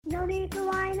need to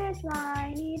whine, it's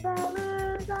Whiny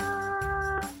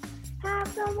Palooza. Have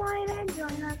some wine and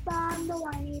join us on the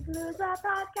Whiny Palooza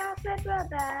podcast with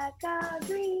Rebecca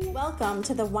Green. Welcome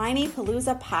to the Whiny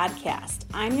Palooza podcast.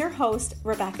 I'm your host,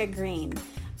 Rebecca Green.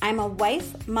 I'm a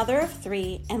wife, mother of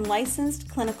 3, and licensed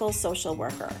clinical social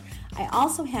worker. I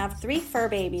also have 3 fur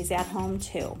babies at home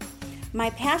too. My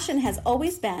passion has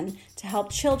always been to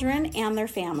help children and their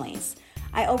families.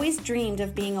 I always dreamed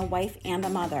of being a wife and a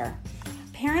mother.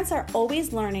 Parents are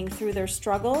always learning through their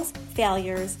struggles,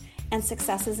 failures, and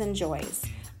successes and joys.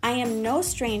 I am no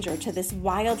stranger to this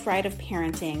wild ride of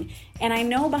parenting, and I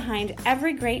know behind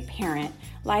every great parent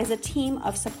lies a team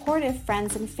of supportive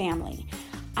friends and family.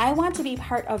 I want to be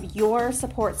part of your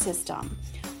support system.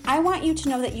 I want you to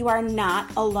know that you are not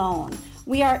alone.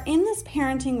 We are in this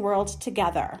parenting world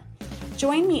together.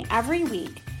 Join me every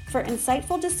week for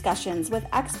insightful discussions with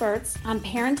experts on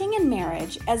parenting and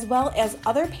marriage, as well as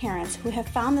other parents who have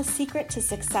found the secret to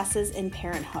successes in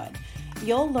parenthood.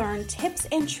 You'll learn tips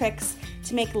and tricks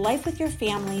to make life with your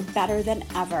family better than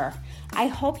ever. I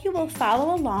hope you will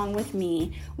follow along with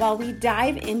me while we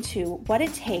dive into what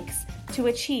it takes to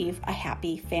achieve a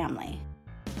happy family.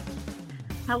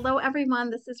 Hello, everyone.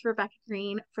 This is Rebecca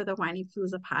Green for the Whiny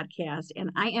Palooza podcast,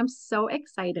 and I am so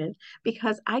excited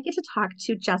because I get to talk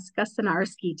to Jessica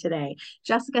Sinarski today.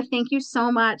 Jessica, thank you so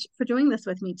much for doing this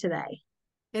with me today.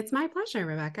 It's my pleasure,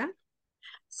 Rebecca.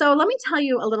 So let me tell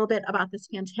you a little bit about this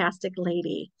fantastic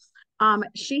lady.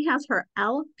 She has her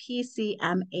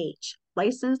LPCMH,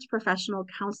 Licensed Professional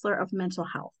Counselor of Mental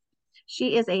Health.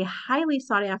 She is a highly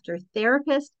sought after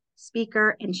therapist,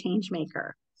 speaker, and change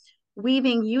maker.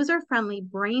 Weaving user-friendly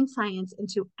brain science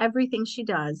into everything she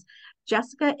does,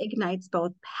 Jessica ignites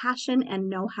both passion and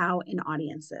know-how in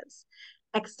audiences.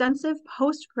 Extensive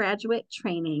postgraduate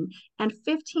training and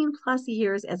 15 plus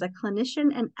years as a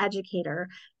clinician and educator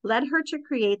led her to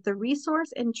create the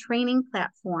resource and training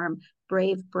platform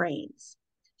Brave Brains.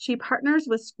 She partners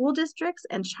with school districts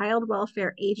and child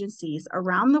welfare agencies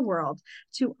around the world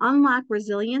to unlock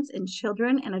resilience in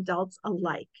children and adults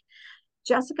alike.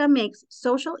 Jessica makes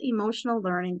social emotional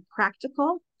learning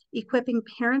practical, equipping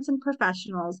parents and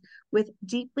professionals with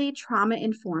deeply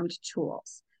trauma-informed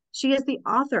tools. She is the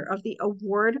author of the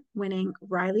award-winning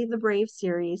Riley the Brave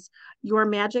series, Your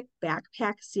Magic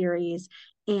Backpack series,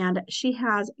 and she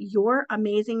has Your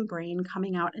Amazing Brain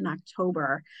coming out in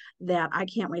October that I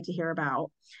can't wait to hear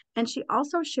about. And she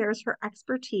also shares her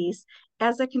expertise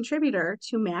as a contributor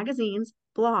to magazines,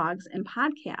 blogs, and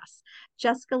podcasts.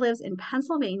 Jessica lives in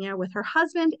Pennsylvania with her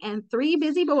husband and 3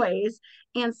 busy boys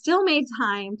and still made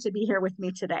time to be here with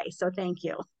me today. So thank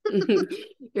you.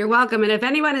 You're welcome. And if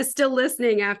anyone is still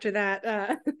listening after that,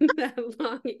 that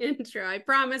long intro, I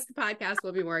promise the podcast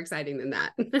will be more exciting than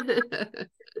that.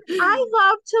 I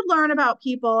love to learn about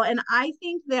people. And I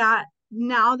think that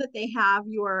now that they have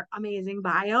your amazing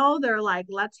bio, they're like,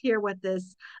 let's hear what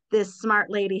this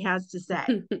smart lady has to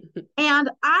say. And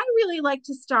I really like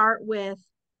to start with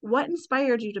what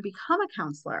inspired you to become a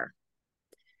counselor?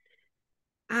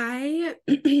 I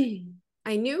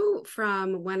knew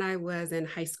from when I was in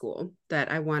high school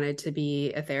that I wanted to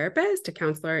be a therapist, a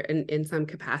counselor in some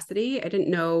capacity. I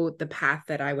didn't know the path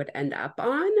that I would end up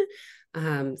on.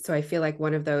 So I feel like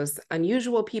one of those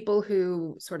unusual people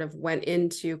who sort of went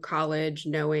into college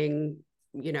knowing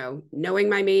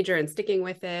my major and sticking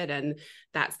with it. And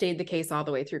that stayed the case all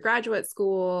the way through graduate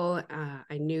school.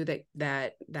 I knew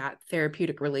that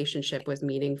therapeutic relationship was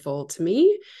meaningful to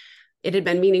me. It had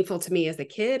been meaningful to me as a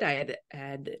kid. I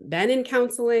had been in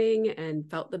counseling and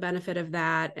felt the benefit of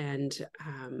that. And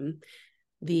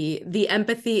the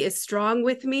empathy is strong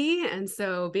with me. And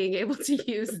so being able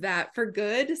to use that for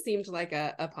good seemed like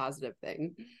a positive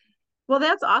thing. Well,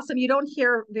 that's awesome. You don't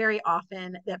hear very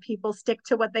often that people stick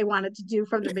to what they wanted to do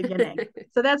from the beginning.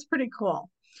 So that's pretty cool.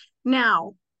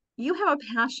 Now, you have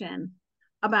a passion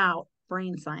about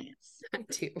brain science. I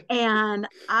do. And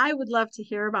I would love to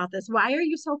hear about this. Why are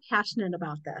you so passionate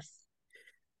about this?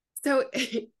 So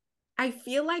I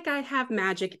feel like I have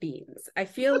magic beans. I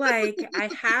feel like I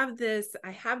have this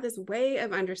way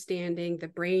of understanding the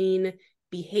brain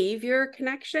behavior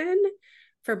connection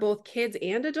for both kids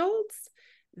and adults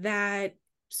that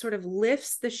sort of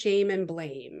lifts the shame and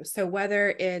blame. So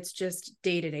whether it's just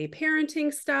day-to-day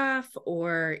parenting stuff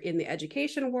or in the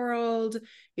education world,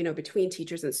 between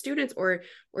teachers and students or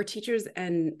teachers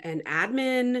and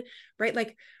admin, right?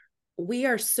 Like we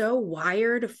are so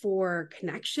wired for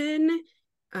connection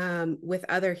with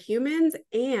other humans,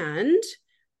 and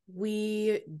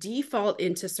we default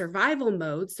into survival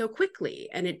mode so quickly.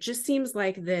 And it just seems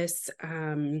like this,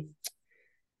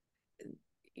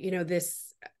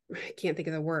 I can't think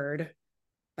of the word,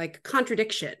 like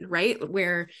contradiction, right?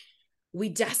 Where we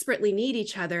desperately need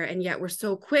each other, and yet we're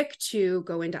so quick to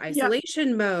go into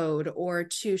isolation mode, or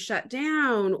to shut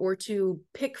down, or to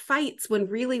pick fights when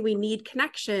really we need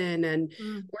connection, and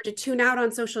or to tune out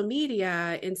on social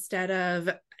media instead of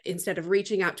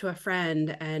reaching out to a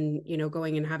friend and, you know,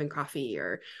 going and having coffee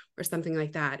or something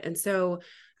like that. And so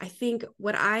I think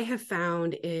what I have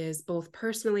found is, both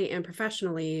personally and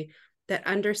professionally, that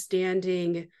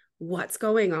understanding what's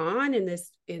going on in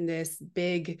this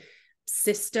big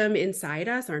system inside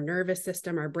us, our nervous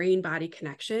system, our brain body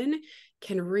connection,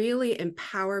 can really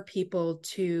empower people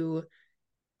to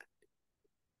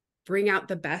bring out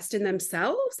the best in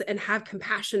themselves and have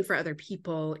compassion for other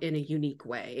people in a unique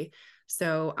way.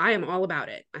 So I am all about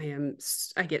it.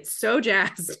 I get so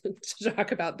jazzed to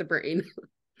talk about the brain.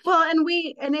 Well,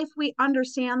 and if we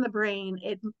understand the brain,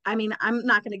 I'm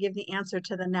not going to give the answer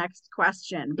to the next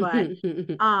question, but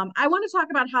I want to talk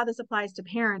about how this applies to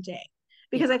parenting,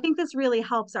 because I think this really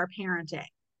helps our parenting.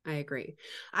 I agree.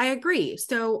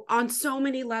 So on so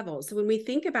many levels. So when we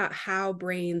think about how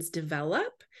brains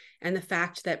develop, and the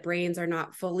fact that brains are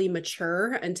not fully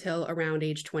mature until around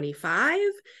age 25,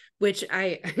 which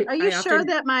Are you sure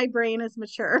that my brain is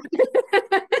mature?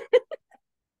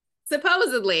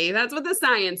 Supposedly, that's what the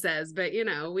science says, but you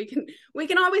know, we can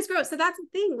always grow. So that's the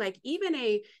thing. Like even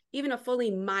a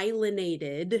fully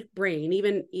myelinated brain,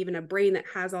 even a brain that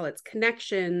has all its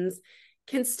connections,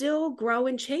 can still grow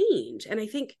and change. And I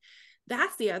think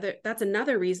that's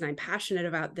another reason I'm passionate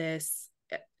about this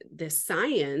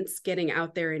science getting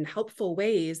out there in helpful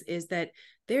ways, is that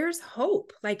there's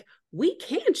hope. Like we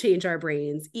can change our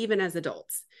brains even as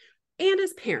adults and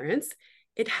as parents.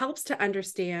 It helps to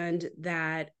understand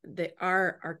that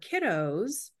our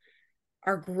kiddos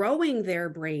are growing their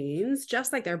brains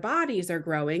just like their bodies are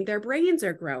growing, their brains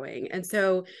are growing. And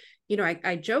so, you know,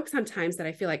 I joke sometimes that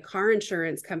I feel like car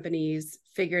insurance companies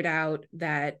figured out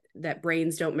that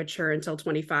brains don't mature until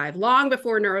 25, long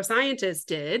before neuroscientists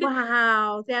did.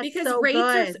 Wow, that's because so rates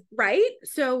good. Right?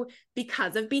 So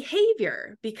because of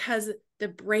behavior, because the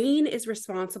brain is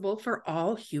responsible for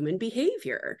all human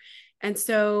behavior. And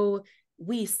so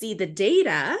we see the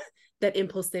data that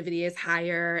impulsivity is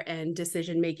higher and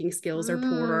decision-making skills are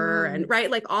poorer, and right,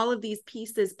 like all of these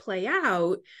pieces play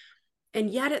out. And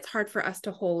yet it's hard for us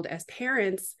to hold as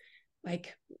parents.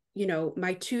 Like, you know,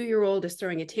 my 2-year-old is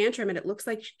throwing a tantrum and it looks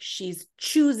like she's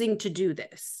choosing to do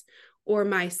this. Or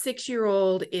my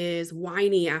 6-year-old is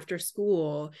whiny after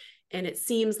school and it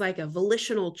seems like a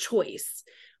volitional choice,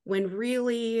 when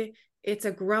really it's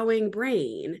a growing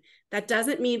brain. That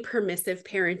doesn't mean permissive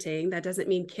parenting. That doesn't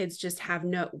mean kids just have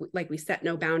we set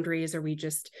no boundaries, or we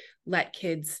just let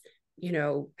kids, you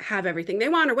know, have everything they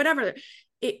want or whatever.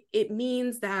 It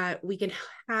means that we can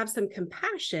have some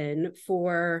compassion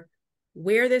for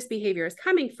where this behavior is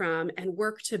coming from and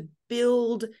work to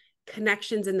build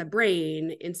connections in the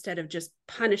brain instead of just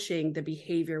punishing the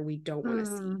behavior we don't want to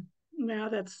see. Yeah,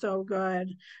 that's so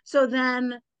good. So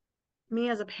then, me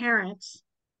as a parent,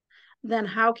 then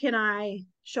how can I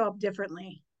show up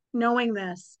differently? Knowing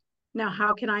this, now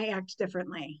how can I act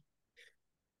differently?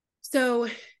 So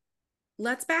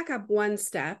let's back up one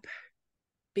step,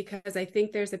 because I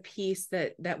think there's a piece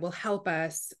that will help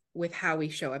us with how we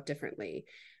show up differently.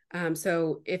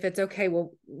 So if it's okay,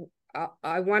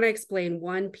 I want to explain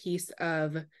one piece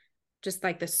of just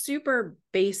like the super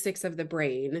basics of the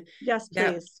brain. Yes,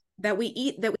 please. That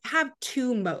we have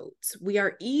two modes. We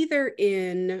are either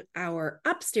in our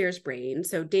upstairs brain.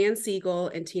 So Dan Siegel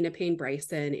and Tina Payne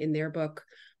Bryson, in their book,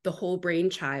 The Whole Brain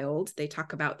Child, they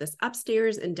talk about this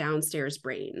upstairs and downstairs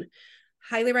brain.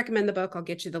 Highly recommend the book. I'll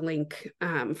get you the link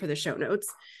for the show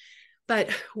notes.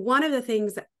 But one of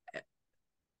the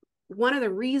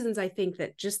reasons I think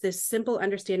that just this simple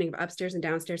understanding of upstairs and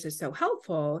downstairs is so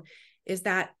helpful is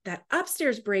that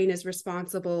upstairs brain is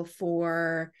responsible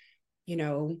for, you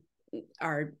know,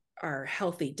 our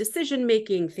healthy decision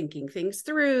making, thinking things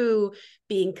through,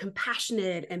 being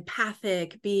compassionate,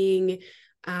 empathic, being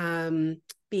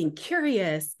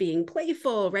curious, being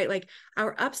playful, right? Like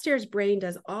our upstairs brain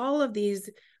does all of these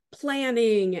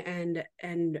planning and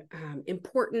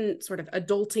important sort of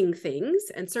adulting things,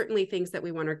 and certainly things that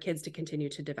we want our kids to continue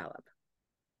to develop.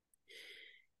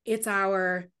 It's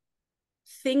our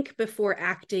think before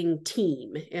acting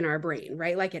team in our brain,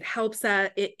 right? Like it helps us,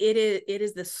 it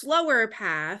is the slower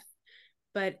path,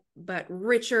 but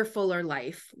richer, fuller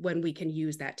life when we can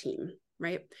use that team,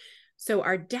 right? So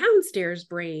our downstairs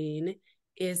brain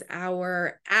is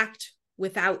our act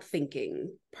without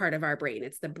thinking part of our brain.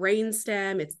 It's the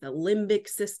brainstem, it's the limbic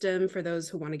system for those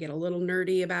who want to get a little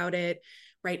nerdy about it,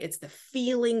 right? It's the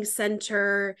feeling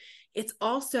center. It's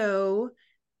also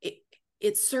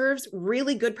it serves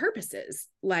really good purposes,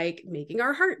 like making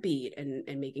our heart beat and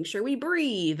making sure we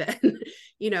breathe. And,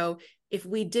 if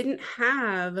we didn't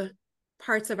have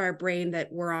parts of our brain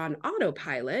that were on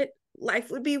autopilot,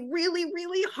 life would be really,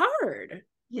 really hard.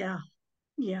 Yeah.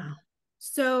 Yeah.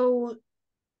 So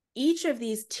each of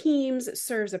these teams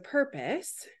serves a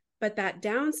purpose, but that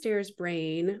downstairs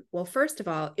brain, well, first of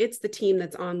all, it's the team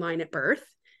that's online at birth.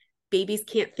 Babies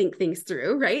can't think things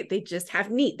through, right? They just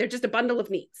have need. They're just a bundle of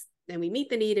needs. And we meet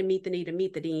the need and meet the need and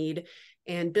meet the need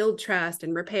and build trust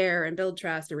and repair and build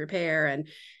trust and repair.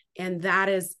 And that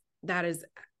is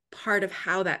part of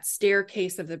how that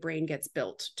staircase of the brain gets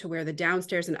built, to where the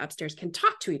downstairs and upstairs can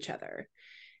talk to each other.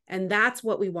 And that's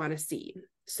what we want to see.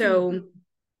 So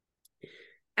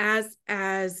as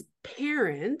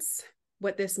parents,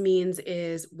 what this means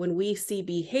is when we see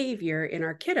behavior in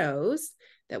our kiddos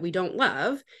that we don't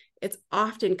love, it's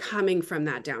often coming from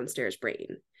that downstairs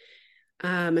brain.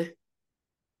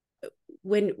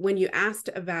 When you asked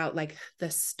about like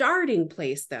the starting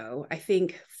place, though, I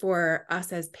think for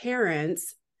us as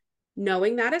parents,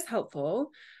 knowing that is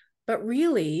helpful, but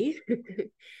really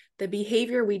the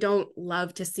behavior we don't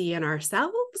love to see in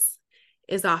ourselves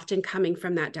is often coming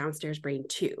from that downstairs brain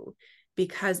too,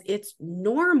 because it's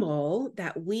normal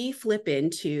that we flip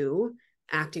into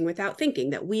acting without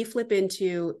thinking, that we flip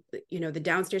into, the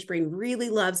downstairs brain really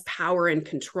loves power and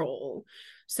control.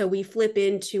 So we flip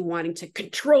into wanting to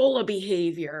control a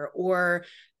behavior or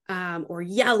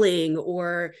yelling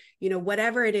or,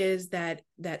 whatever it is that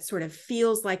sort of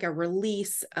feels like a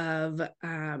release of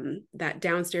that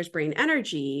downstairs brain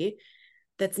energy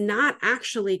that's not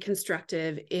actually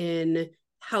constructive in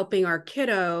helping our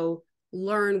kiddo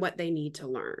learn what they need to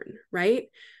learn, right?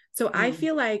 So I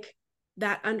feel like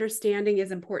that understanding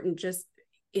is important just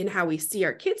in how we see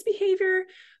our kids' behavior,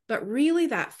 but really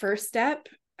that first step,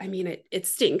 I mean, it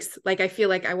stinks. Like, I feel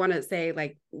like I want to say,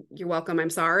 like, you're welcome, I'm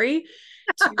sorry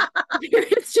to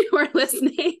parents who are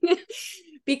listening,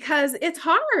 because it's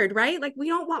hard, right? Like, we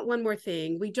don't want one more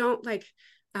thing. We don't like,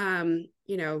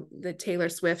 the Taylor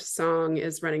Swift song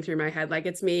is running through my head. Like,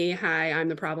 it's me. Hi, I'm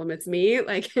the problem. It's me.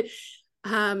 Like,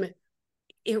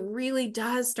 it really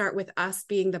does start with us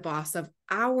being the boss of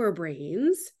our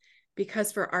brains,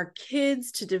 because for our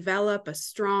kids to develop a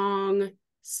strong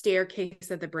staircase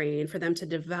of the brain, for them to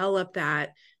develop that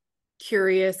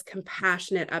curious,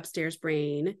 compassionate upstairs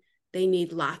brain, they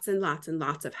need lots and lots and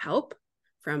lots of help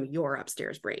from your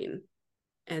upstairs brain.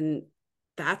 And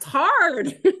that's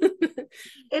hard.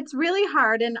 It's really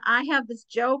hard. And I have this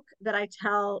joke that I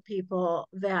tell people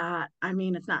that, I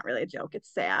mean, it's not really a joke,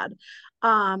 it's sad,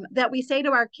 that we say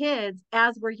to our kids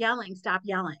as we're yelling, stop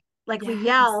yelling. Like,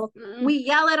 Yes. we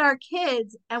yell at our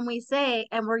kids and we say,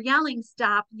 and we're yelling,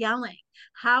 stop yelling.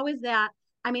 How is that?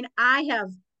 I mean,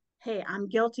 hey, I'm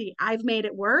guilty. I've made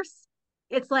it worse.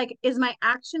 It's like, is my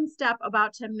action step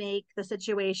about to make the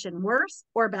situation worse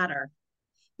or better?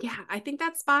 Yeah, I think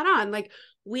that's spot on. Like,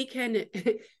 we can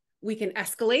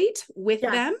escalate with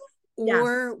them,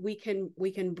 or we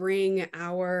can bring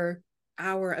our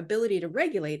ability to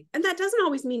regulate. And that doesn't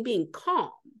always mean being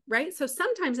calm, right? So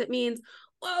sometimes it means,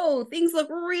 whoa, things look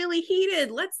really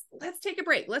heated. Let's take a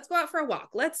break. Let's go out for a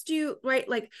walk. Let's do, right?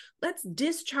 Like, let's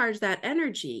discharge that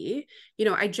energy.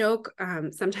 I joke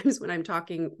sometimes when I'm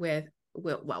talking with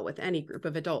any group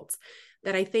of adults,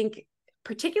 that I think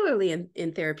particularly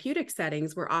in therapeutic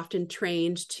settings, we're often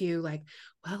trained to like,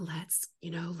 well,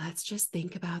 let's just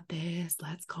think about this.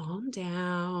 Let's calm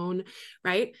down,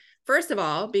 right? First of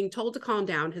all, being told to calm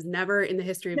down has never in the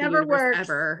history of the universe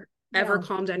ever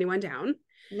calmed anyone down.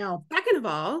 No. Second of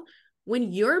all,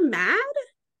 when you're mad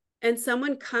and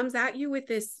someone comes at you with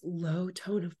this low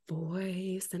tone of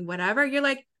voice and whatever, you're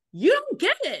like, you don't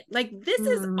get it. Like, this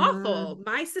is awful.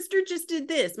 My sister just did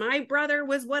this. My brother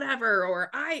was whatever. Or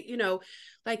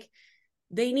like,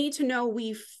 they need to know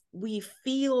we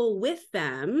feel with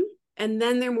them, and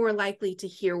then they're more likely to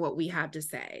hear what we have to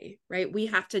say, right? We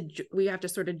have to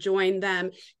sort of join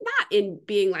them, not in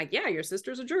being like, yeah, your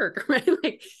sister's a jerk, right?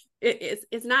 Like,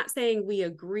 it's not saying we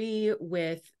agree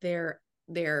with their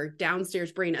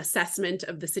downstairs brain assessment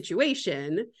of the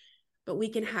situation, but we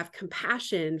can have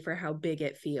compassion for how big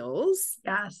it feels.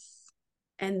 Yes.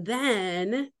 And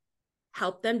then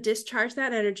help them discharge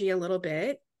that energy a little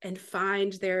bit and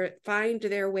find their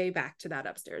way back to that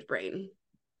upstairs brain.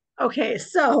 Okay,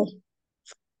 so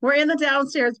we're in the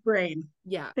downstairs brain.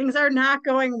 Yeah. Things are not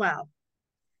going well.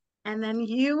 And then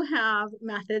you have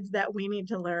methods that we need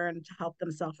to learn to help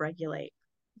them self-regulate.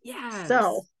 Yes.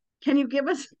 So can you give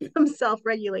us some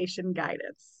self-regulation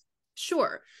guidance?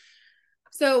 Sure.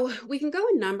 So we can go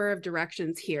a number of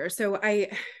directions here. So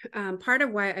part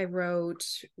of why I wrote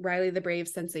Riley the Brave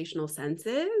Sensational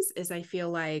Senses is I feel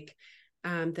like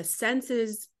the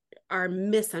senses are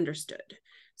misunderstood.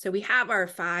 So we have our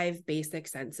 5 basic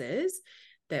senses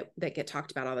that get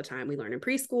talked about all the time. We learn in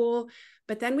preschool,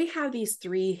 but then we have these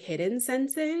 3 hidden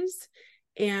senses,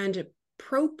 and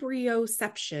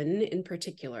proprioception in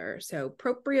particular. So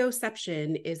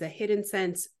proprioception is a hidden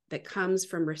sense that comes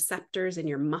from receptors in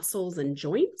your muscles and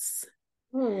joints.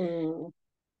 So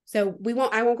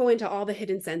I won't go into all the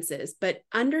hidden senses, but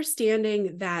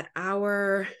understanding that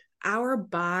our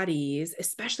bodies,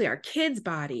 especially our kids'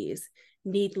 bodies,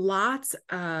 need lots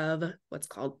of what's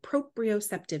called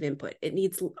proprioceptive input.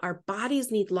 Our bodies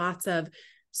need lots of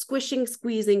squishing,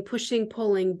 squeezing, pushing,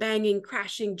 pulling, banging,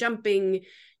 crashing, jumping,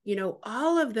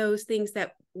 all of those things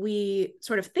that we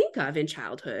sort of think of in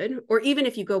childhood, or even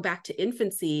if you go back to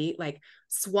infancy, like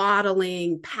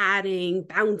swaddling, patting,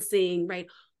 bouncing, right?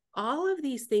 All of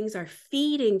these things are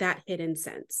feeding that hidden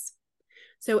sense.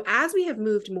 So as we have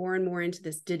moved more and more into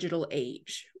this digital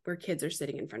age, where kids are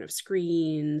sitting in front of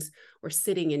screens or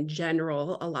sitting in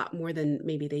general a lot more than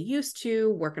maybe they used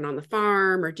to, working on the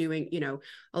farm or doing,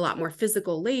 a lot more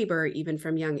physical labor, even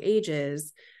from young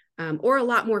ages, or a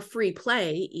lot more free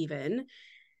play, even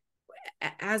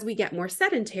as we get more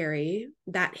sedentary,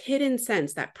 that hidden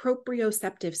sense, that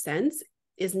proprioceptive sense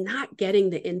is not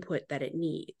getting the input that it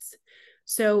needs.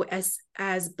 So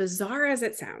as bizarre as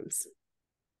it sounds,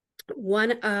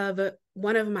 one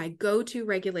of my go-to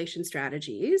regulation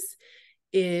strategies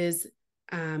is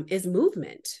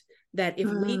movement. That if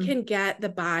we can get the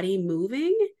body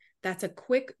moving, that's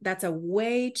a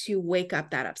way to wake up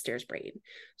that upstairs brain.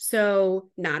 So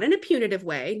not in a punitive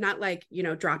way, not like,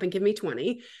 drop and give me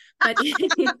 20, but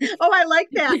oh, I like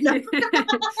that. Not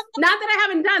that I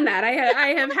haven't done that. I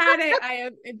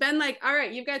have been like, all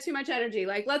right, you've got too much energy.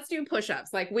 Like, let's do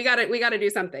push-ups. Like we got to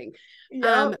do something.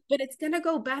 Yep. But it's going to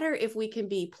go better if we can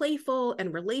be playful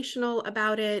and relational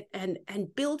about it and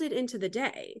build it into the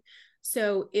day.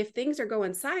 So if things are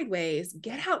going sideways,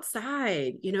 get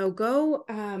outside,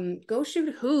 go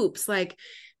shoot hoops, like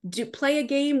play a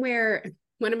game where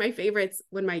one of my favorites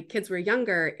when my kids were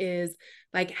younger is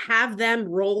like have them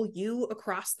roll you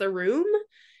across the room.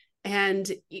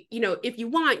 And, if you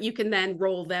want, you can then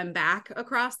roll them back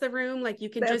across the room. Like you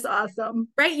can That's awesome.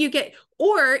 Right.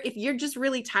 Or if you're just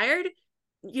really tired,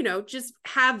 just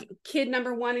have kid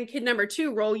number 1 and kid number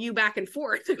 2 roll you back and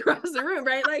forth across the room.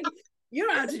 Right. Like, you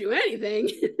don't have to do anything.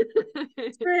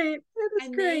 That's great.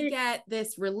 And they get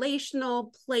this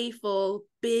relational, playful,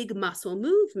 big muscle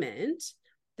movement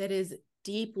that is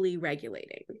deeply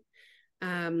regulating.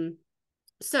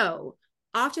 So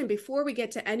often before we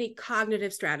get to any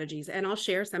cognitive strategies, and I'll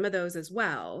share some of those as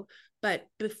well, but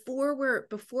before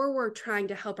we're trying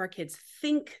to help our kids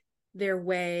think their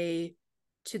way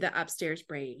to the upstairs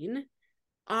brain,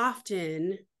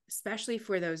 often, especially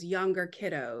for those younger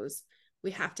kiddos, we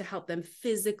have to help them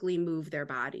physically move their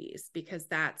bodies, because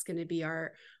that's going to be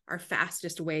our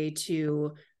fastest way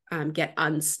to get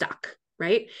unstuck,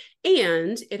 right?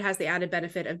 And it has the added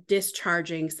benefit of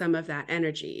discharging some of that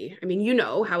energy. I mean, you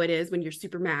know how it is when you're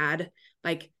super mad,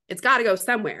 like it's got to go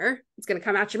somewhere. It's going to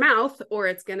come out your mouth, or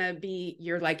it's going to be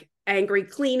you're like angry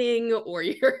cleaning, or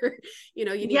you're, you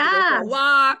need to go for a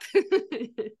walk.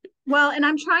 Well, and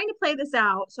I'm trying to play this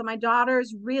out. So my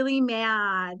daughter's really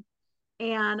mad,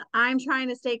 and I'm trying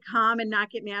to stay calm and not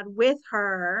get mad with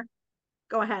her.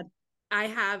 Go ahead. I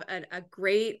have a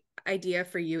great idea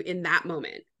for you in that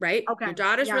moment, right? Okay. Your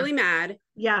daughter's really mad.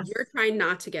 Yes. You're trying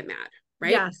not to get mad,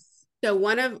 right? Yes. So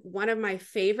one of my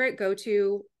favorite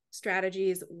go-to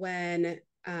strategies when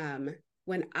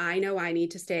I know I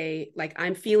need to stay, like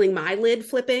I'm feeling my lid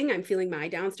flipping, I'm feeling my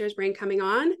downstairs brain coming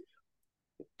on,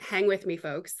 hang with me,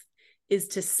 folks, is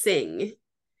to sing. If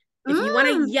you want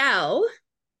to yell,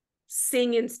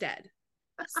 sing instead.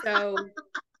 So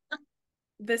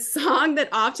the song that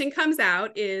often comes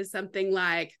out is something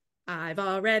like, I've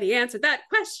already answered that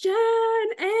question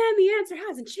and the answer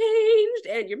hasn't changed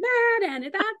and you're mad and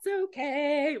that's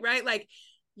okay, right? Like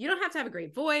you don't have to have a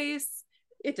great voice.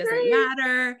 It doesn't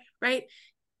matter, right?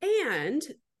 And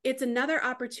it's another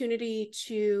opportunity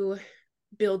to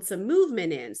build some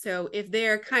movement in. So if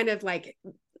they're kind of like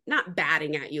not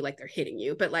batting at you like they're hitting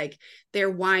you, but like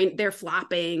they're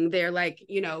flopping, they're like,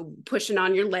 pushing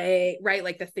on your leg, right?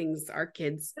 Like the things our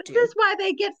kids do. This is why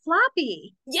they get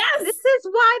floppy. Yes. This is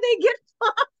why they get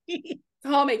floppy.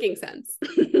 It's all making sense.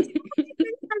 It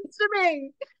makes sense to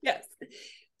me. Yes.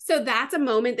 So that's a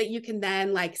moment that you can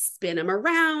then like spin them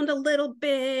around a little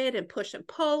bit and push and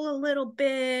pull a little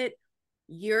bit.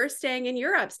 you're staying in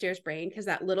your upstairs brain because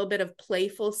that little bit of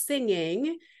playful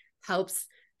singing helps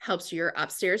your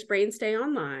upstairs brain stay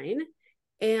online.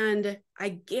 And I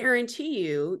guarantee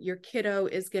you, your kiddo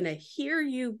is going to hear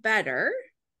you better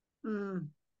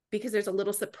because there's a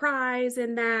little surprise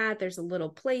in that. There's a little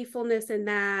playfulness in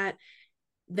that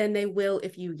than they will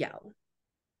if you yell.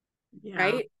 Yeah.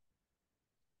 Right.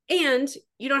 And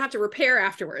you don't have to repair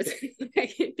afterwards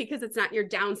because it's not your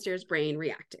downstairs brain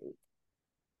reacting.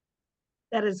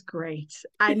 That is great.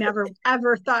 I never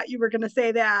ever thought you were going to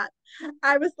say that.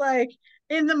 I was like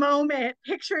in the moment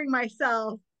picturing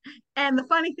myself. And the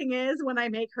funny thing is, when I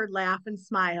make her laugh and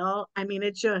smile, I mean,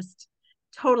 it just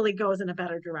totally goes in a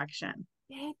better direction.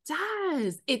 It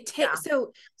does. It takes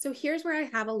so here's where I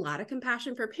have a lot of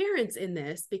compassion for parents in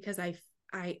this, because I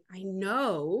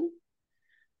know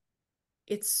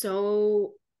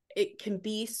it can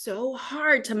be so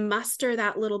hard to muster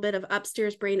that little bit of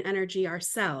upstairs brain energy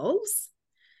ourselves,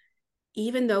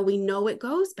 even though we know it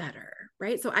goes better,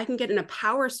 right? So I can get in a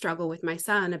power struggle with my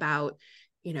son about,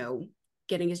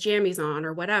 getting his jammies on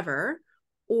or whatever,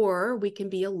 or we can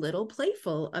be a little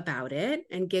playful about it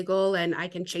and giggle, and I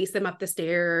can chase him up the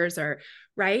stairs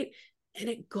right? And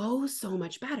it goes so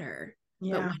much better.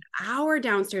 Yeah. But when our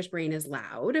downstairs brain is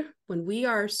loud, when we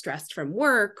are stressed from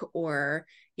work or,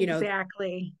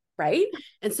 exactly. Right.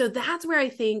 And so that's where I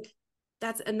think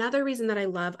that's another reason that I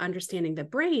love understanding the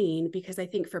brain, because I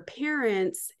think for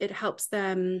parents, it helps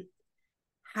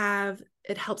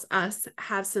us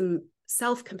have some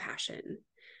self-compassion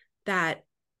that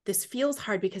this feels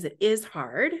hard because it is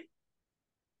hard.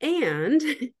 And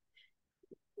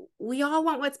we all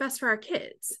want what's best for our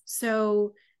kids.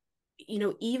 So,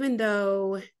 even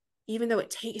though it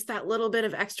takes that little bit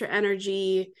of extra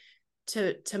energy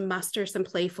to muster some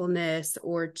playfulness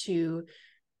or to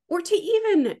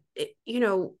even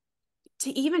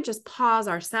just pause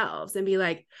ourselves and be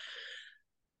like,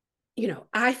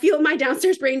 I feel my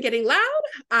downstairs brain getting loud.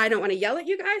 I don't want to yell at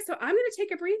you guys. So I'm going to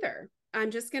take a breather. I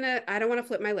don't want to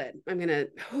flip my lid. I'm going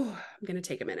to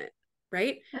take a minute.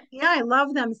 Right. Yeah. I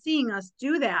love them seeing us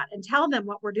do that and tell them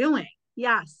what we're doing.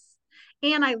 Yes.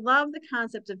 And I love the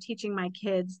concept of teaching my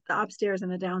kids the upstairs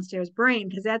and the downstairs brain,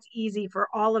 because that's easy for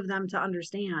all of them to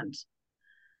understand.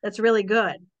 That's really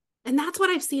good. And that's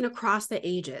what I've seen across the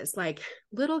ages. Like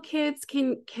little kids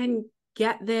can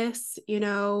get this,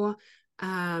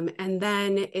 and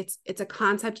then it's a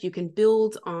concept you can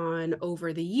build on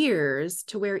over the years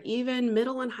to where even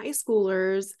middle and high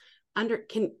schoolers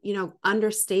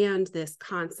understand this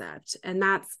concept. And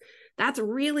that's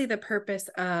really the purpose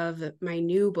of my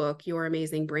new book, Your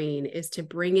Amazing Brain, is to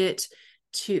bring it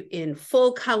in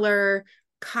full color,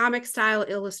 comic style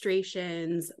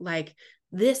illustrations. Like,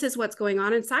 this is what's going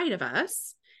on inside of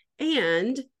us,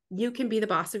 and you can be the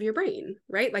boss of your brain,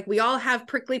 right? Like, we all have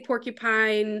prickly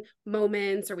porcupine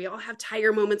moments, or we all have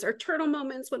tiger moments or turtle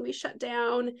moments when we shut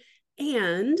down.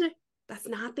 And that's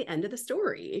not the end of the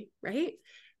story, right?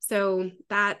 So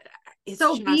that is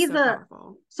be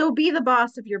the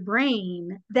boss of your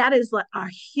brain. That is a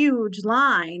huge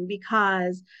line,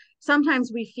 because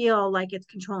sometimes we feel like it's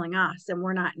controlling us and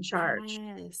we're not in charge.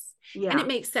 Yes. Yeah. And it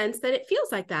makes sense that it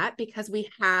feels like that, because we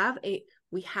have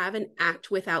an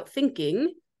act without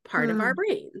thinking part of our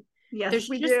brain. Yes, there's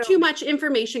just too much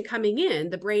information coming in.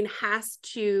 The brain has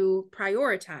to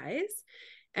prioritize.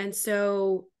 And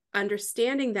so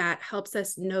understanding that helps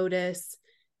us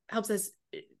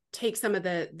take some of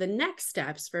the next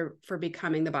steps for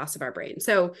becoming the boss of our brain.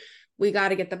 So we got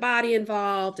to get the body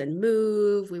involved and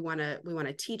move. We want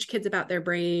to teach kids about their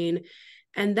brain.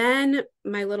 And then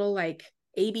my little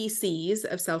ABCs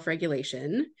of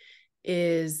self-regulation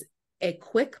is a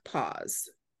quick pause.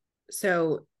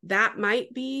 So that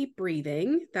might be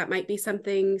breathing. That might be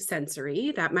something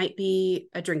sensory. That might be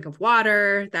a drink of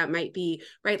water. That might be,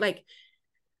 right? Like,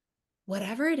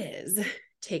 whatever it is,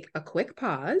 take a quick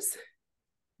pause,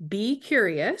 be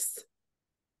curious.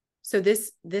 So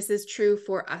this is true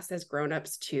for us as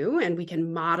grownups too. And we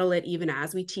can model it even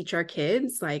as we teach our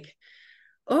kids, like,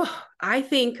 oh, I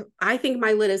think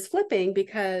my lid is flipping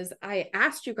because I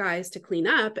asked you guys to clean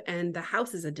up and the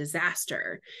house is a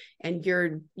disaster and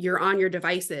you're on your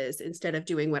devices instead of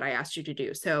doing what I asked you to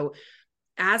do. So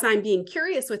as I'm being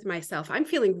curious with myself, I'm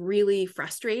feeling really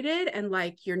frustrated and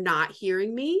like you're not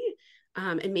hearing me,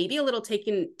 and maybe a little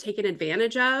taken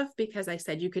advantage of because I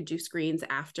said you could do screens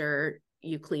after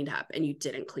you cleaned up and you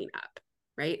didn't clean up,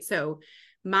 right? So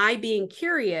my being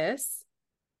curious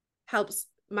helps.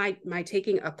 My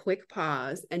taking a quick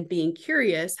pause and being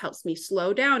curious helps me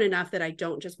slow down enough that I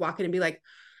don't just walk in and be like,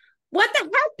 what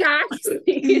the heck, guys?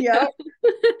 Yeah.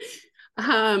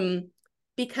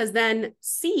 Because then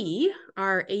C,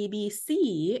 our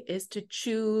ABC, is to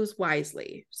choose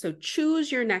wisely. So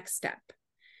choose your next step.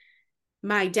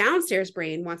 My downstairs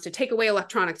brain wants to take away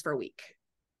electronics for a week,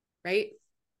 right?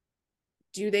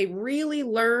 Do they really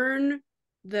learn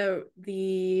to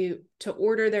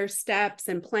order their steps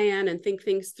and plan and think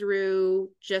things through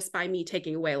just by me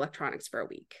taking away electronics for a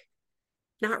week?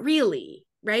 Not really,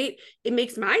 right? It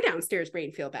makes my downstairs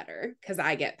brain feel better because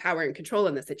I get power and control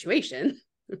in the situation.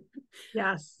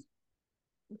 Yes.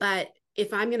 But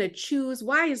if I'm going to choose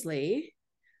wisely,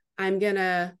 I'm going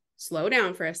to slow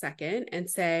down for a second and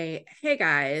say, hey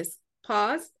guys,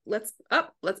 pause. Let's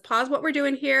pause what we're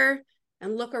doing here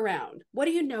and look around. What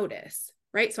do you notice?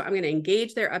 Right? So I'm going to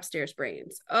engage their upstairs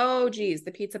brains. Oh, geez,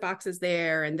 the pizza box is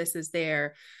there and this is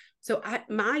there. So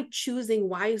my choosing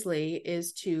wisely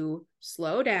is to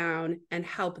slow down and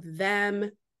help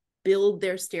them build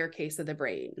their staircase of the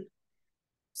brain.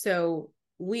 So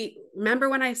we remember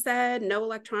when I said no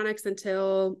electronics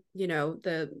until,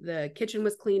 the kitchen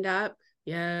was cleaned up.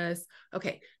 Yes.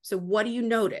 Okay. So what do you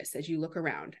notice as you look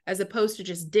around, as opposed to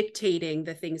just dictating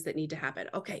the things that need to happen?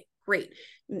 Okay, great.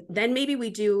 Then maybe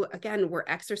we do, again, we're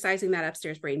exercising that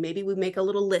upstairs brain. Maybe we make a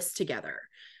little list together.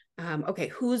 Okay,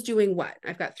 who's doing what?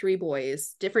 I've got 3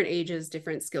 boys, different ages,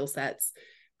 different skill sets.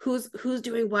 Who's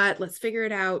doing what? Let's figure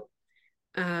it out.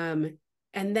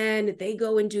 And then they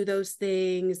go and do those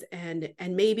things, and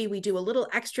maybe we do a little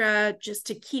extra just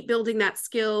to keep building that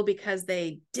skill because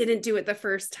they didn't do it the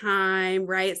first time,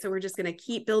 right? So we're just going to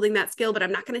keep building that skill, but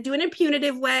I'm not going to do it in a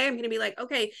punitive way. I'm going to be like,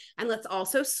 okay, and let's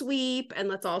also sweep, and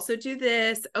let's also do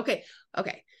this. Okay.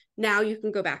 Now you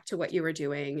can go back to what you were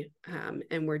doing,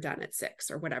 and we're done at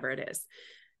 6 or whatever it is.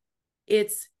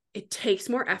 It takes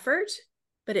more effort,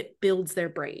 but it builds their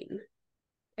brain.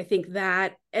 I think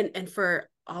that, and for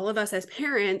all of us as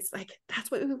parents, like,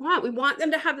 that's what we want. We want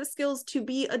them to have the skills to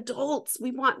be adults.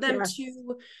 We want them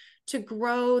to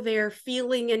grow their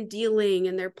feeling and dealing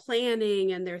and their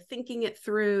planning and their thinking it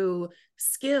through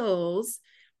skills.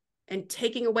 And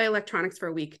taking away electronics for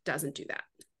a week doesn't do that.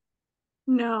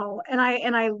 No, and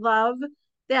I love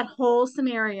that whole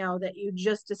scenario that you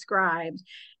just described.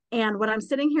 And what I'm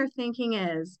sitting here thinking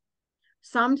is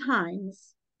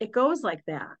sometimes it goes like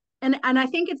that. And I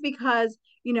think it's because,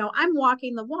 I'm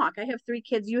walking the walk. I have 3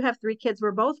 kids, you have 3 kids,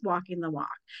 we're both walking the walk.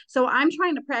 So I'm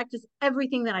trying to practice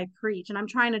everything that I preach, and I'm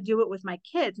trying to do it with my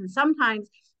kids. And sometimes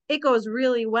it goes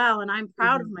really well and I'm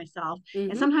proud of myself.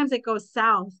 And sometimes it goes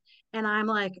south and I'm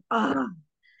like, oh.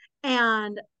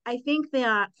 And I think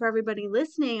that for everybody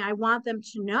listening, I want them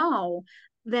to know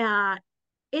that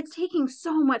it's taking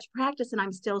so much practice and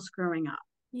I'm still screwing up.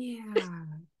 Yeah.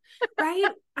 Right?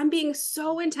 I'm being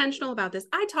so intentional about this.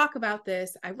 I talk about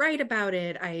this. I write about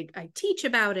it. I teach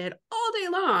about it all day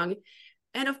long.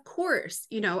 And of course,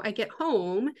 I get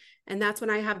home and that's when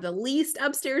I have the least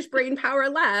upstairs brain power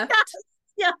left.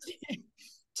 Yes.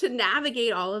 To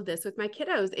navigate all of this with my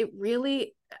kiddos. It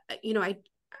really, I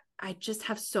just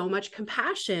have so much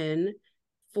compassion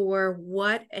for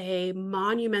what a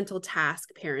monumental task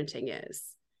parenting is.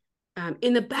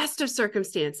 In the best of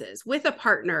circumstances, with a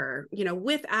partner,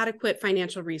 with adequate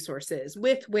financial resources,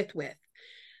 with.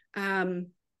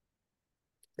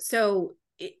 So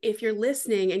if you're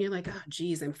listening and you're like, oh,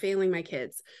 geez, I'm failing my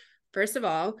kids. First of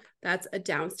all, that's a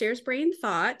downstairs brain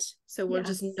thought. So we'll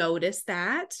just notice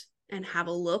that and have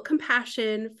a little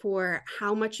compassion for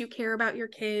how much you care about your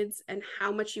kids and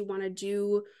how much you want to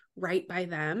do right by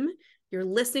them. You're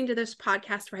listening to this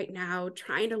podcast right now,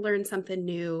 trying to learn something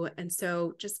new. And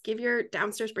so just give your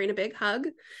downstairs brain a big hug.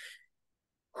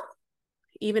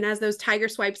 Even as those tiger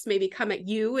swipes maybe come at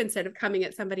you instead of coming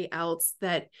at somebody else,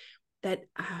 that's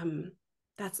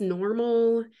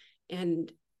normal. And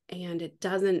it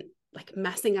doesn't, like,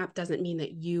 messing up doesn't mean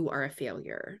that you are a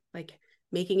failure. Like,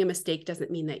 making a mistake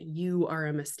doesn't mean that you are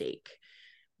a mistake.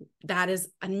 That is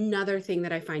another thing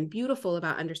that I find beautiful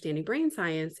about understanding brain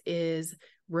science is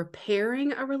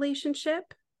repairing a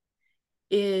relationship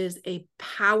is a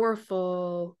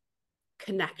powerful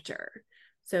connector.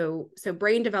 So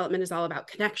brain development is all about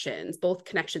connections, both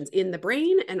connections in the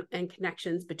brain and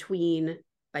connections between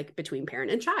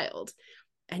parent and child.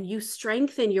 And you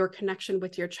strengthen your connection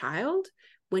with your child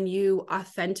when you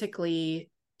authentically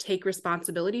take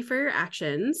responsibility for your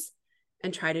actions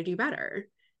and try to do better.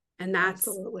 And that's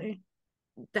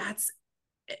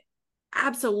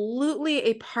absolutely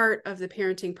a part of the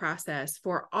parenting process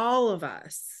for all of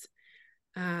us.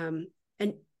 And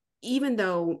even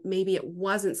though maybe it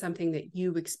wasn't something that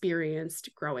you experienced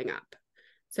growing up.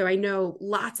 So I know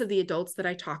lots of the adults that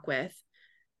I talk with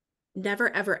never,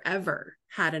 ever, ever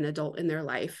had an adult in their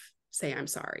life say, I'm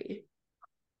sorry.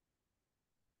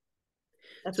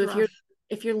 That's so rough.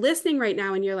 if you're listening right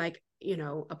now and you're like,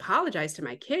 apologize to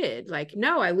my kid, like,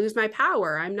 no, I lose my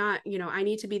power, I'm not, I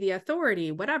need to be the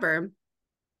authority, whatever.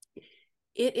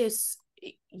 It is,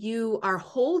 you are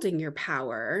holding your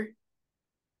power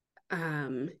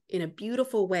in a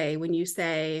beautiful way when you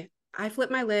say, I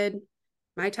flipped my lid,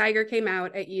 my tiger came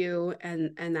out at you,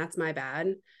 and that's my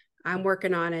bad. I'm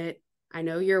working on it. I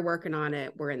know you're working on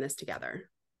it. We're in this together.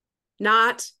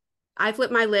 Not, I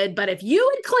flipped my lid, but if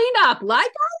you had cleaned up like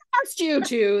I asked you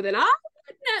to, then I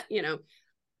wouldn't,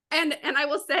 And I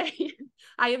will say,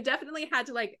 I have definitely had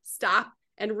to like stop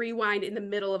and rewind in the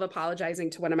middle of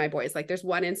apologizing to one of my boys. Like there's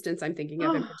one instance I'm thinking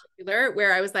of in particular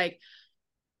where I was like,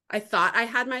 I thought I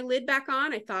had my lid back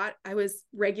on. I thought I was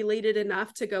regulated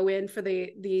enough to go in for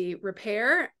the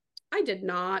repair. I did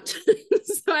not.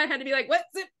 So I had to be like,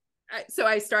 what's it? So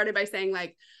I started by saying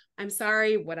like, I'm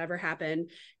sorry, whatever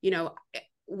happened,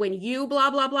 when you blah,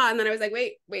 blah, blah. And then I was like,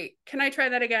 wait, can I try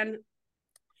that again?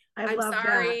 I'm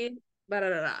sorry, blah, blah,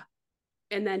 blah, blah.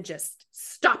 And then just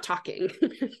stop talking.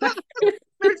 But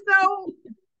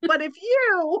if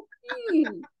you,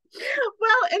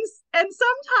 well, and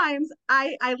sometimes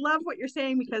I love what you're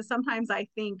saying, because sometimes I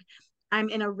think I'm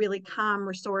in a really calm,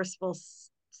 resourceful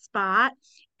spot,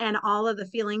 and all of the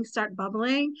feelings start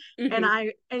bubbling, and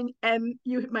my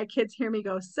kids hear me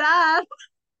go, Seth.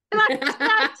 And I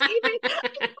stopped even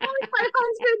like my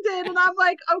husband did. And I'm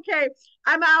like, okay,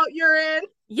 I'm out, you're in.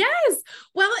 Yes.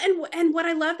 Well, and what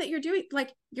I love that you're doing,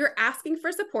 like you're asking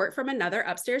for support from another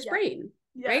upstairs brain.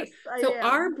 Yes, right. So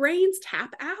our brains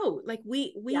tap out. Like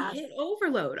we hit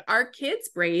overload. Our kids'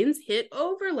 brains hit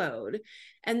overload.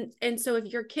 And so if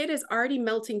your kid is already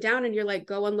melting down and you're like,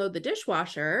 go unload the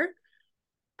dishwasher,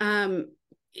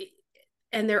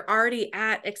 and they're already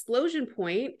at explosion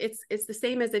point, it's the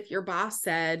same as if your boss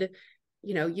said,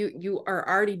 you are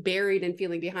already buried and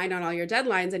feeling behind on all your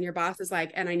deadlines, and your boss is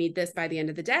like, and I need this by the end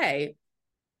of the day.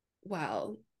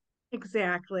 Well,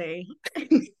 exactly.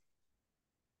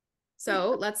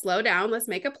 So let's slow down. Let's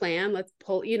make a plan. Let's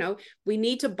pull, we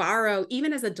need to borrow,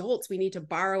 even as adults, we need to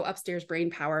borrow upstairs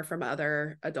brain power from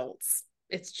other adults.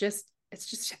 It's just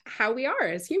how we are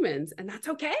as humans, and that's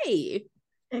okay.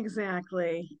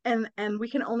 Exactly. And we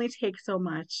can only take so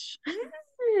much.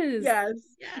 Yes.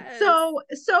 So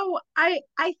I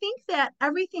think that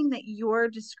everything that you're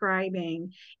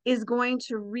describing is going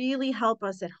to really help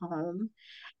us at home.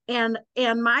 And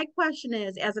my question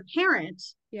is, as a parent,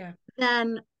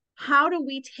 then how do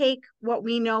we take what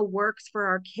we know works for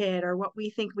our kid, or what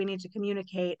we think we need to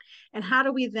communicate, and how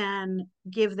do we then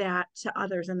give that to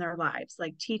others in their lives,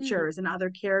 like teachers and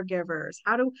other caregivers?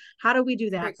 How do we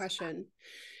do that? Great question.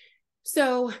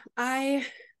 So my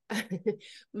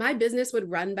business would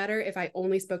run better if I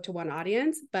only spoke to one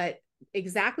audience, but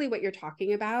exactly what you're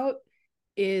talking about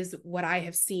is what I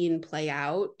have seen play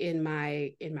out in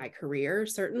my career,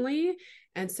 certainly.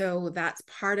 And so that's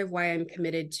part of why I'm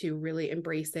committed to really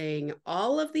embracing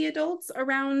all of the adults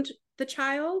around the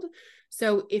child.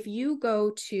 So if you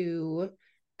go to,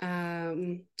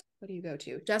 what do you go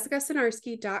to?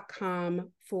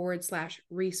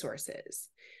 jessicasonarski.com/resources.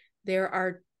 There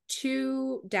are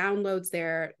 2 downloads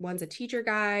there. One's a teacher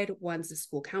guide, one's a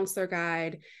school counselor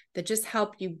guide that just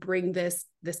help you bring this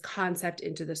concept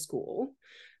into the school.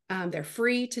 They're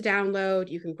free to download.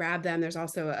 You can grab them. There's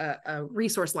also a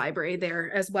resource library there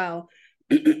as well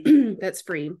that's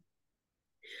free.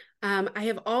 I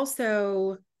have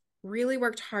also really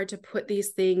worked hard to put these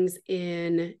things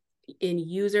in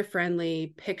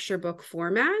user-friendly picture book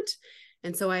format.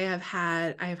 And so I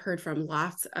have heard from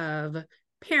lots of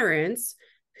parents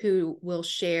who will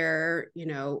share,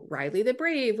 Riley the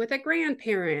Brave with a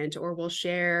grandparent, or will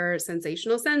share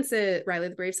Riley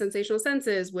the Brave Sensational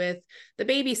Senses with the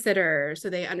babysitter, so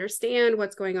they understand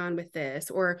what's going on with this,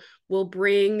 or will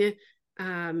bring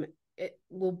a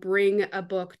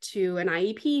book to an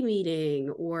IEP meeting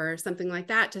or something like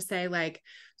that to say like,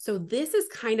 so this is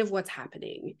kind of what's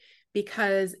happening,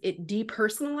 because it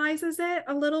depersonalizes it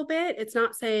a little bit. It's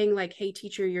not saying like, hey,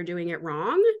 teacher, you're doing it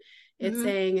wrong. It's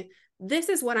saying, this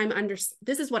is what I'm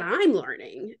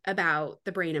learning about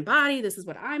the brain and body. This is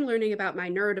what I'm learning about my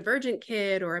neurodivergent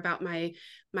kid, or about my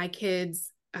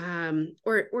kids,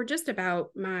 or just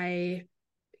about my,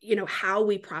 how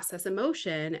we process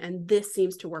emotion. And this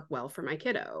seems to work well for my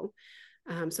kiddo.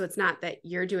 So it's not that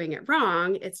you're doing it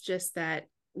wrong. It's just that,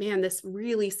 man, this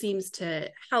really seems to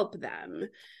help them.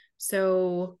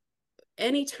 So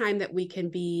anytime that we can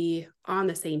be on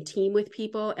the same team with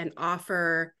people and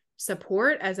offer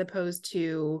support, as opposed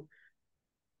to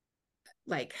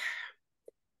like,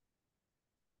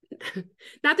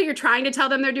 not that you're trying to tell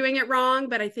them they're doing it wrong,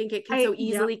 but I think it can so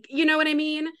easily, you know what I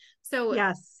mean? So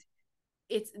yes,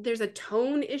 there's a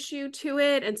tone issue to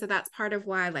it. And so that's part of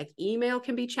why like email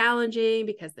can be challenging,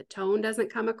 because the tone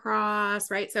doesn't come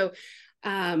across, right? So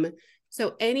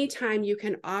so anytime you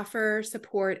can offer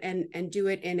support and do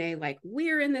it in a like,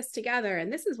 we're in this together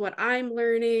and this is what I'm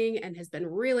learning and has been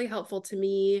really helpful to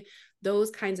me,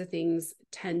 those kinds of things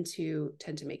tend to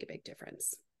make a big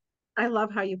difference. I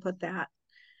love how you put that.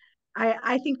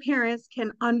 I think parents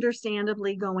can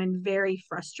understandably go in very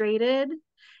frustrated.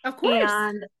 Of course.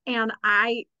 And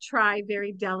I try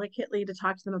very delicately to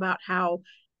talk to them about how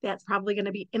that's probably going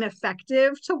to be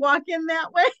ineffective to walk in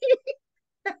that way.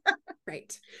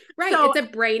 Right. So, it's a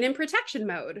brain in protection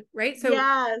mode, right? So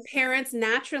yes. Parents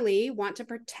naturally want to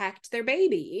protect their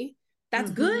baby.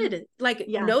 That's good. Like,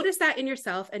 notice that in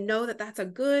yourself and know that that's a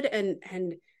good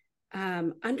and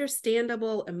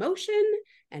understandable emotion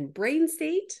and brain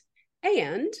state.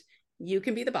 And you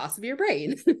can be the boss of your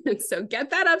brain. So get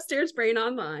that upstairs brain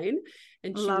online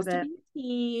and choose to be a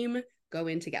team, go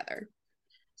in together.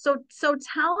 So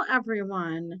tell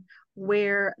everyone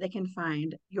where they can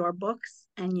find your books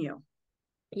and you.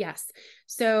 Yes.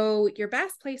 So your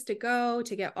best place to go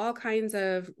to get all kinds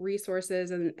of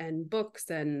resources and books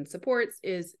and supports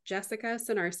is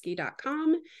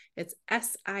jessicasonarski.com. It's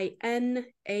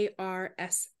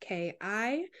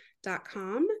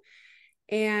SINARSKI.com.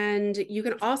 And you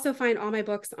can also find all my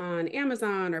books on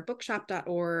Amazon or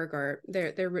bookshop.org, or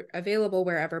they're available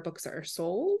wherever books are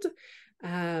sold.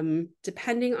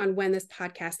 Depending on when this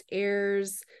podcast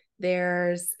airs,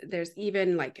 there's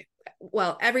even like,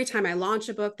 well, every time I launch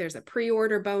a book, there's a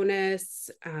pre-order bonus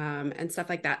and stuff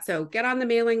like that. So get on the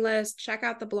mailing list, check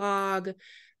out the blog,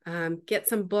 get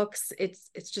some books.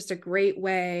 It's just a great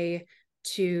way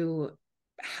to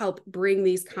help bring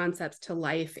these concepts to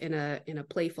life in a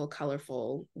playful,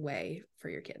 colorful way for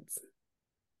your kids.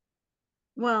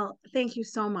 Well, thank you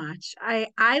so much. I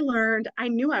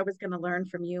knew I was going to learn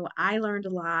from you. I learned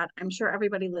a lot. I'm sure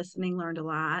everybody listening learned a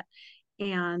lot.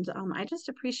 And I just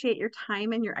appreciate your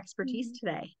time and your expertise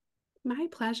today. My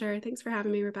pleasure. Thanks for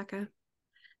having me, Rebecca.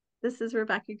 This is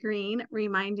Rebecca Green,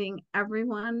 reminding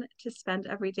everyone to spend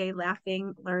every day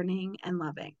laughing, learning, and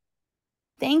loving.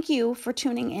 Thank you for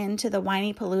tuning in to the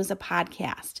Whinypaluza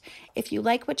podcast. If you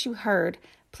like what you heard,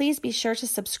 please be sure to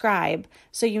subscribe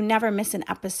so you never miss an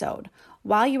episode.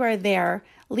 While you are there,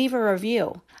 leave a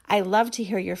review. I love to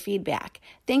hear your feedback.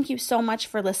 Thank you so much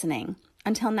for listening.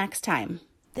 Until next time.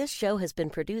 This show has been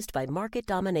produced by Market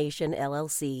Domination,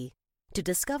 LLC. To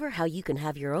discover how you can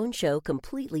have your own show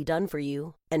completely done for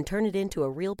you and turn it into a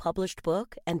real published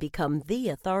book and become the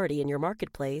authority in your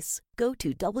marketplace, go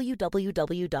to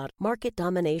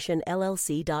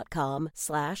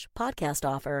www.marketdominationllc.com/podcast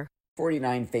offer.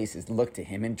 49 Faces looked to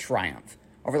him in triumph.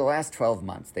 Over the last 12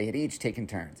 months, they had each taken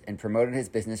turns and promoted his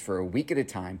business for a week at a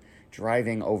time,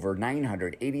 driving over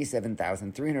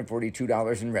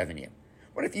 $987,342 in revenue.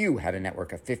 What if you had a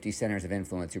network of 50 centers of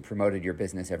influence who promoted your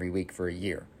business every week for a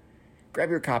year? Grab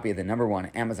your copy of the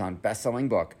 #1 Amazon best-selling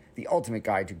book, The Ultimate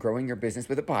Guide to Growing Your Business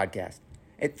with a Podcast,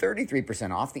 at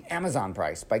 33% off the Amazon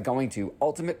price by going to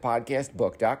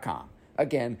ultimatepodcastbook.com.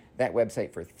 Again, that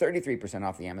website for 33%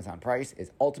 off the Amazon price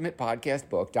is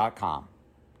ultimatepodcastbook.com.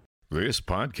 This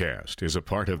podcast is a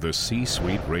part of the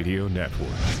C-Suite Radio Network.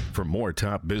 For more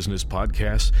top business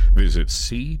podcasts, visit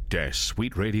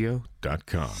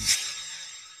c-suiteradio.com.